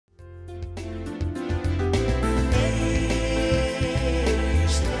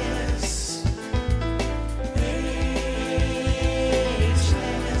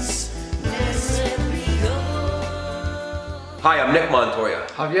Hi, I'm Nick Montoya.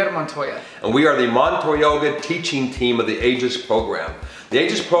 Javier Montoya. And we are the MontoYoga teaching team of the Ageless program. The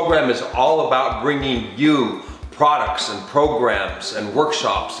Ageless program is all about bringing you products and programs and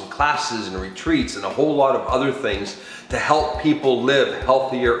workshops and classes and retreats and a whole lot of other things to help people live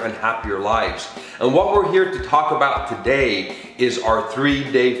healthier and happier lives. And what we're here to talk about today is our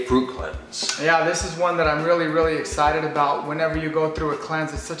 3-day fruit cleanse. Yeah, this is one that I'm really excited about. Whenever you go through a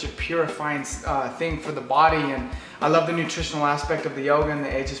cleanse, it's such a purifying thing for the body, and I love the nutritional aspect of the yoga and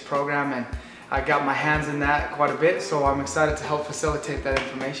the Ageless program, and I got my hands in that quite a bit, so I'm excited to help facilitate that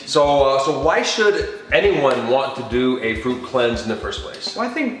information. So why should anyone want to do a fruit cleanse in the first place? Well,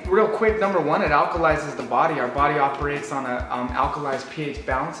 I think real quick, number one, it alkalizes the body. Our body operates on a alkalized pH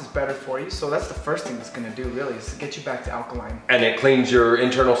balance. Is better for you. So that's the first thing it's going to do, really, is to get you back to alkaline. And it cleans your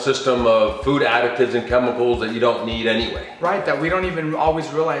internal system of food additives and chemicals that you don't need anyway. Right, that we don't even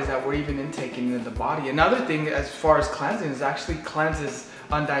always realize that we're even intaking in the body. Another thing as far as cleansing is actually cleanses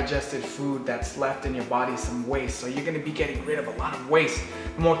undigested food that's left in your body, some waste. So you're going to be getting rid of a lot of waste.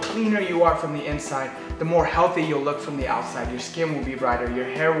 The more cleaner you are from the inside, the more healthy you'll look from the outside. Your skin will be brighter, your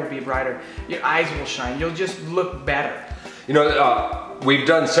hair will be brighter, your eyes will shine, you'll just look better. You know, we've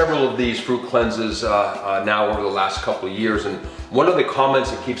done several of these fruit cleanses now over the last couple of years, and one of the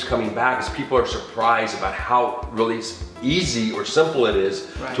comments that keeps coming back is people are surprised about how really easy or simple it is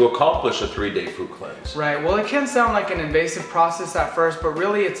to accomplish a 3-day fruit cleanse. Right, well, it can sound like an invasive process at first, but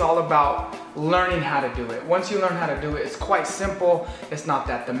really it's all about learning how to do it. Once you learn how to do it, it's quite simple, it's not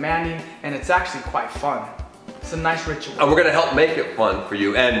that demanding, and it's actually quite fun. It's a nice ritual. And we're going to help make it fun for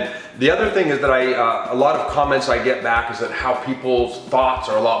you. And the other thing is that a lot of comments I get back is that how people's thoughts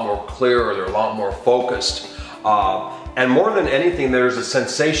are a lot more clear, they're a lot more focused. And more than anything, there's a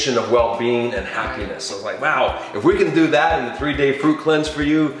sensation of well-being and happiness. So it's like, wow, if we can do that in the 3-day fruit cleanse for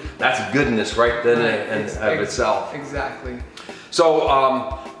you, that's goodness right then in of itself. Exactly.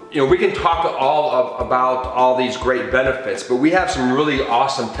 So, you know, we can talk about all these great benefits, but we have some really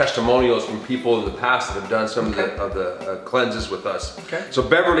awesome testimonials from people in the past that have done some of the cleanses with us. Okay. So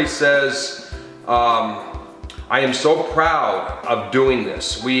Beverly says, I am so proud of doing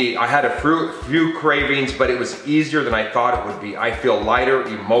this. I had a few cravings, but it was easier than I thought it would be. I feel lighter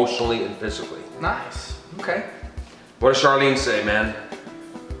emotionally and physically. Nice. Okay. What does Charlene say, man?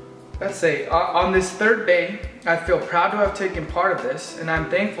 Let's say, on this 3rd day, I feel proud to have taken part of this, and I'm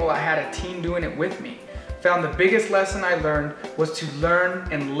thankful I had a team doing it with me. Found the biggest lesson I learned was to learn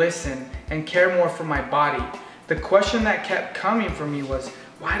and listen and care more for my body. The question that kept coming for me was,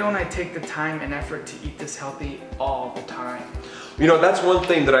 why don't I take the time and effort to eat this healthy all the time? You know, that's one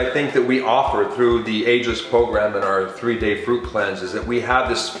thing that I think that we offer through the Ageless program and our 3-day fruit cleanse is that we have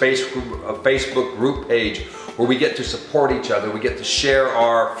this Facebook group page where we get to support each other, we get to share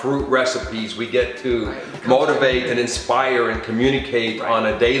our fruit recipes, we get to motivate and inspire and communicate on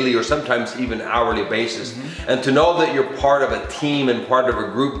a daily or sometimes even hourly basis. And to know that you're part of a team and part of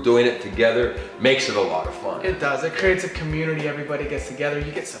a group doing it together makes it a lot of fun. It does. It creates a community. Everybody gets together.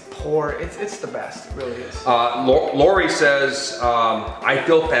 You get support. It's the best. It really is. Lori says, I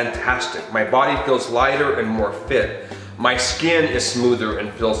feel fantastic. My body feels lighter and more fit. My skin is smoother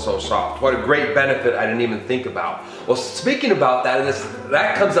and feels so soft. What a great benefit I didn't even think about. Well, speaking about that,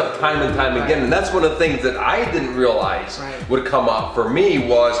 that comes up time and time again, and that's one of the things that I didn't realize would come up for me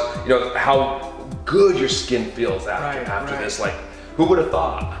was, you know, how good your skin feels after this. Like, who would have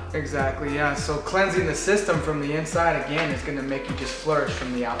thought? Exactly, yeah. So cleansing the system from the inside, again, is going to make you just flourish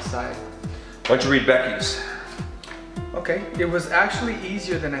from the outside. Why don't you read Becky's? Okay, it was actually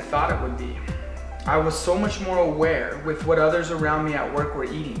easier than I thought it would be. I was so much more aware with what others around me at work were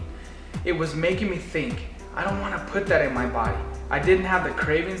eating. It was making me think, I don't want to put that in my body. I didn't have the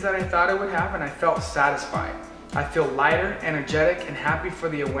cravings that I thought I would have, and I felt satisfied. I feel lighter, energetic, and happy for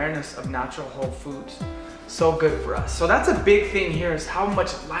the awareness of natural whole foods. So good for us. So that's a big thing here, is how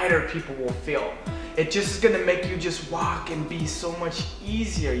much lighter people will feel. It just is going to make you just walk and be so much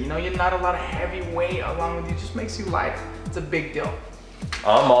easier. You know, you're not a lot of heavy weight along with you. It just makes you lighter. It's a big deal.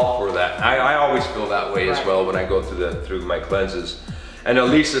 I'm all for that. I always feel that way as well when I go through my cleanses. And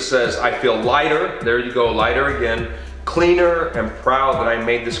Elisa says, I feel lighter, there you go, lighter again, cleaner and proud that I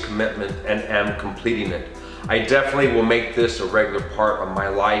made this commitment and am completing it. I definitely will make this a regular part of my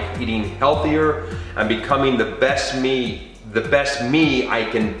life, eating healthier and becoming the best me I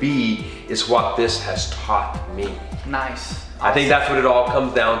can be is what this has taught me. Nice. I think that's what it all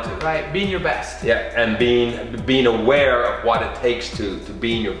comes down to. Right, being your best. Yeah, and being aware of what it takes to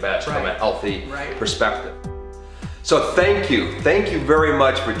being your best from a healthy perspective. So thank you very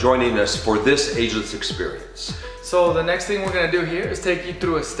much for joining us for this Ageless experience. So the next thing we're gonna do here is take you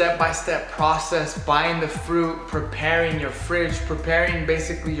through a step-by-step process, buying the fruit, preparing your fridge, preparing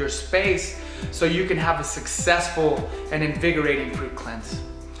basically your space so you can have a successful and invigorating fruit cleanse.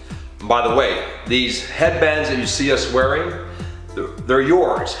 By the way, these headbands that you see us wearing, they're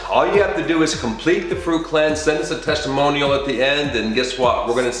yours. All you have to do is complete the fruit cleanse, send us a testimonial at the end, and guess what?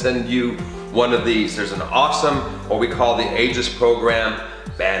 We're gonna send you one of these. There's an awesome, what we call the Ageless program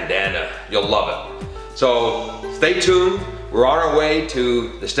bandana. You'll love it. So stay tuned. We're on our way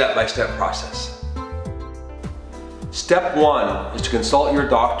to the step-by-step process. Step 1 is to consult your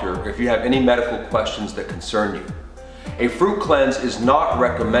doctor if you have any medical questions that concern you. A fruit cleanse is not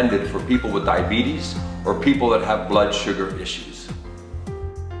recommended for people with diabetes or people that have blood sugar issues.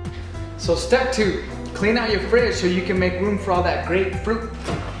 So step 2, clean out your fridge so you can make room for all that great fruit.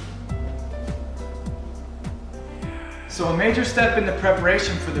 So a major step in the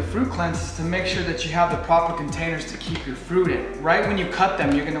preparation for the fruit cleanse is to make sure that you have the proper containers to keep your fruit in. Right when you cut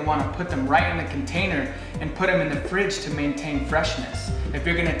them, you're gonna wanna put them right in the container and put them in the fridge to maintain freshness. If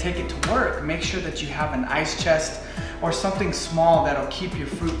you're gonna take it to work, make sure that you have an ice chest or something small that'll keep your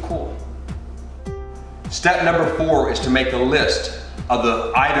fruit cool. Step number 4 is to make a list of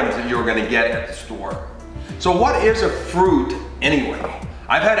the items that you're gonna get at the store. So what is a fruit anyway?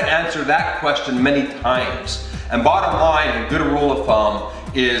 I've had to answer that question many times. And bottom line, a good rule of thumb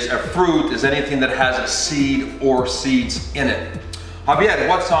is a fruit is anything that has a seed or seeds in it. Javier,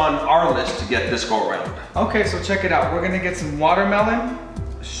 what's on our list to get this go around? Okay, so check it out. We're gonna get some watermelon,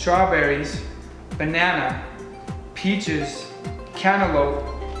 strawberries, banana, peaches, cantaloupe,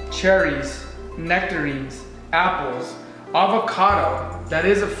 cherries, nectarines, apples, avocado, that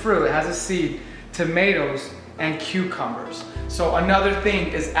is a fruit, it has a seed, tomatoes, and cucumbers. So another thing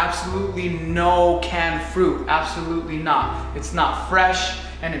is absolutely no canned fruit, absolutely not. It's not fresh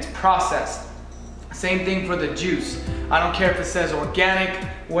and it's processed. Same thing for the juice. I don't care if it says organic,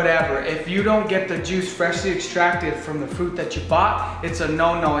 whatever. If you don't get the juice freshly extracted from the fruit that you bought, it's a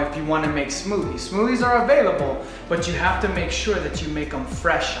no-no if you want to make smoothies. Smoothies are available, but you have to make sure that you make them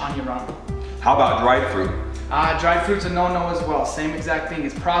fresh on your own. How about dried fruit? Dried fruit's a no-no as well. Same exact thing.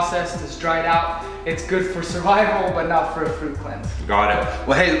 It's processed, it's dried out. It's good for survival, but not for a fruit cleanse. Got it.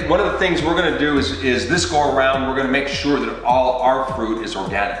 Well, hey, one of the things we're gonna do is this go around, we're gonna make sure that all our fruit is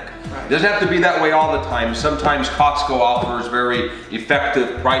organic. Right. It doesn't have to be that way all the time. Sometimes Costco offers very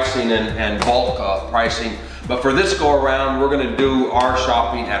effective pricing and bulk pricing. But for this go around, we're gonna do our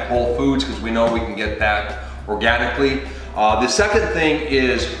shopping at Whole Foods because we know we can get that organically. The second thing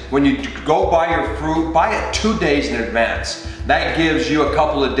is when you go buy your fruit, buy it 2 days in advance. That gives you a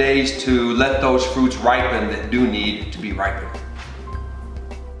couple of days to let those fruits ripen that do need to be ripened.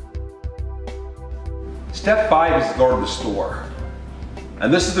 Step 5 is to go to the store.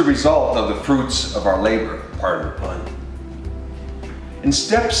 And this is the result of the fruits of our labor, pardon the pun. In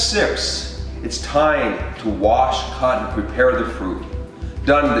step 6, it's time to wash, cut, and prepare the fruit,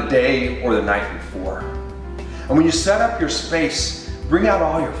 done the day or the night before. And when you set up your space, bring out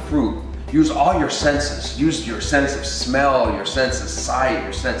all your fruit. Use all your senses. Use your sense of smell, your sense of sight,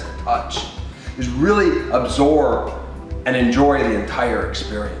 your sense of touch. Just really absorb and enjoy the entire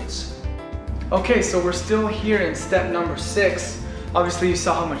experience. Okay, so we're still here in step number 6. Obviously you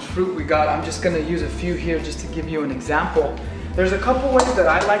saw how much fruit we got. I'm just gonna use a few here just to give you an example. There's a couple ways that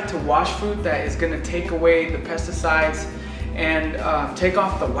I like to wash fruit that is gonna take away the pesticides and take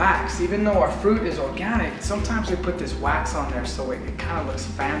off the wax. Even though our fruit is organic, sometimes we put this wax on there so it kind of looks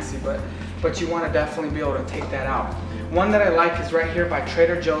fancy, but you want to definitely be able to take that out. One that I like is right here by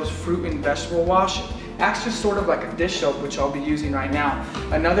Trader Joe's Fruit and Vegetable Wash. Acts just sort of like a dish soap, which I'll be using right now.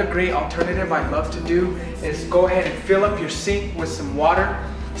 Another great alternative I love to do is go ahead and fill up your sink with some water,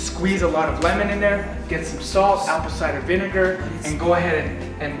 squeeze a lot of lemon in there, get some salt, apple cider vinegar, and go ahead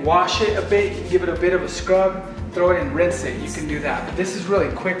and wash it a bit, give it a bit of a scrub, throw it and rinse it. You can do that. But this is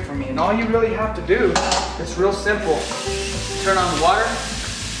really quick for me. And all you really have to do, it's real simple. Turn on the water,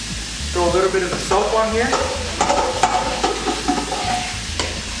 throw a little bit of the soap on here.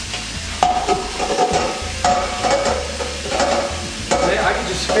 I can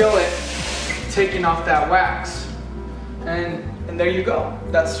just feel it taking off that wax. And there you go.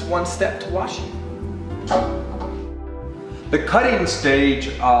 That's one step to washing. The cutting stage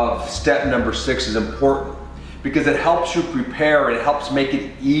of step number 6 is important because it helps you prepare, it helps make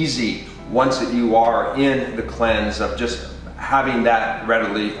it easy once that you are in the cleanse of just having that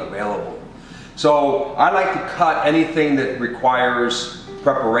readily available. So I like to cut anything that requires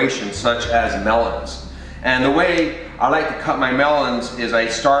preparation, such as melons. And the way I like to cut my melons is I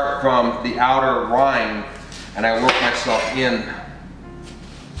start from the outer rind and I work myself in,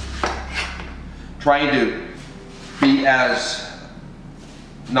 trying to be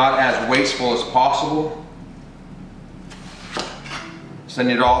not as wasteful as possible.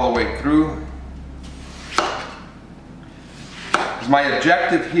 Send it all the way through. My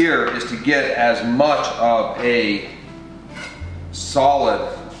objective here is to get as much of a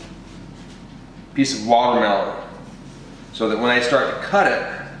solid piece of watermelon so that when I start to cut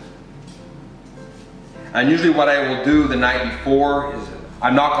it, and usually what I will do the night before is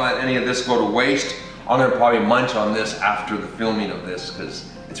I'm not going to let any of this go to waste. I'm going to probably munch on this after the filming of this because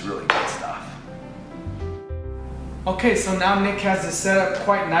it's really good stuff. Okay, so now Nick has this set up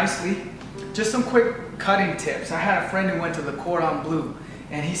quite nicely. Just some quick cutting tips. I had a friend who went to the Cordon Bleu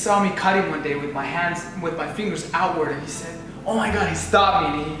and he saw me cutting one day with my hands, with my fingers outward, and he said, oh my God, he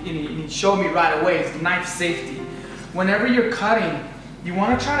stopped me and he showed me right away. It's knife safety. Whenever you're cutting, you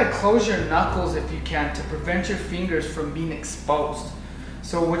want to try to close your knuckles if you can to prevent your fingers from being exposed.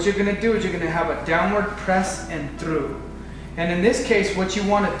 So what you're going to do is you're going to have a downward press and through. And in this case, what you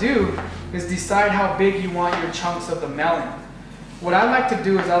want to do is decide how big you want your chunks of the melon. What I like to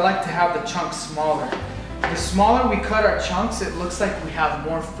do is I like to have the chunks smaller. The smaller we cut our chunks, it looks like we have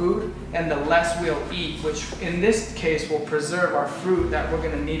more food, and the less we'll eat, which in this case will preserve our fruit that we're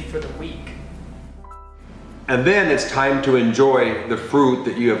going to need for the week. And then it's time to enjoy the fruit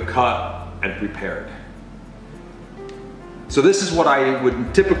that you have cut and prepared. So this is what I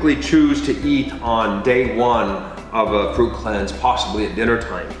would typically choose to eat on day one of a fruit cleanse, possibly at dinner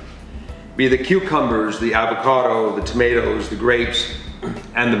time. Be the cucumbers, the avocado, the tomatoes, the grapes,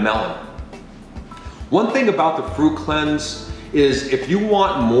 and the melon. One thing about the fruit cleanse is if you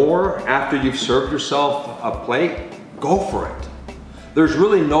want more after you've served yourself a plate, go for it. There's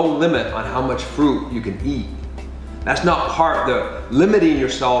really no limit on how much fruit you can eat. That's not part, limiting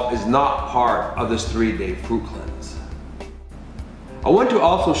yourself is not part of this 3-day fruit cleanse. I want to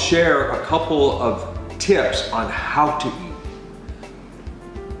also share a couple of tips on how to eat.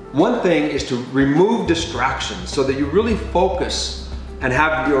 One thing is to remove distractions so that you really focus and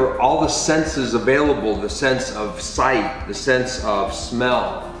have all the senses available, the sense of sight, the sense of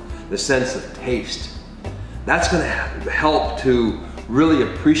smell, the sense of taste. That's going to help to really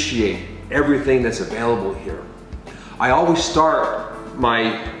appreciate everything that's available here. I always start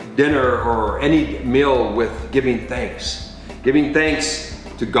my dinner or any meal with giving thanks. Giving thanks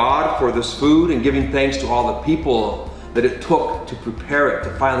to God for this food and giving thanks to all the people that it took to prepare it, to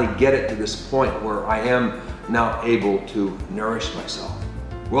finally get it to this point where I am now able to nourish myself.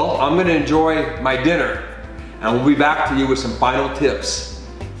 Well, I'm going to enjoy my dinner and we'll be back to you with some final tips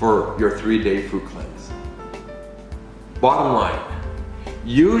for your 3-day fruit cleanse. Bottom line,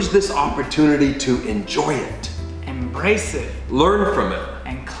 use this opportunity to enjoy it. Embrace it. Learn from it.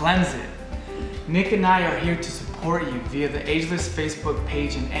 And cleanse it. Nick and I are here to support you via the Ageless Facebook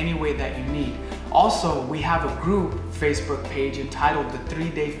page in any way that you need. Also, we have a group Facebook page entitled the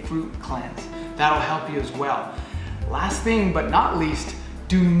 3-Day Fruit Cleanse. That'll help you as well. Last thing but not least,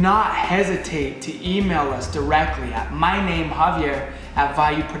 do not hesitate to email us directly at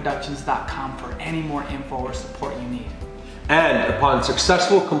mynamejavier@valueproductions.com for any more info or support you need. And upon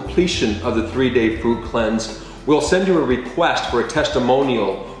successful completion of the 3-day fruit cleanse, we'll send you a request for a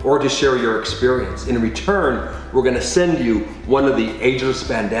testimonial or to share your experience. In return, we're going to send you one of the Ageless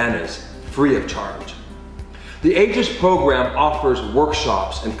bandanas free of charge. The Ageless program offers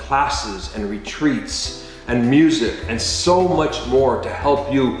workshops and classes and retreats and music and so much more to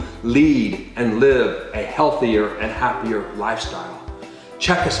help you lead and live a healthier and happier lifestyle.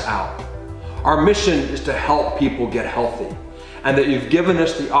 Check us out. Our mission is to help people get healthy, and that you've given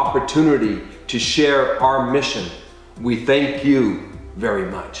us the opportunity to share our mission. We thank you very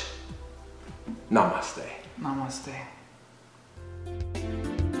much. Namaste. Namaste.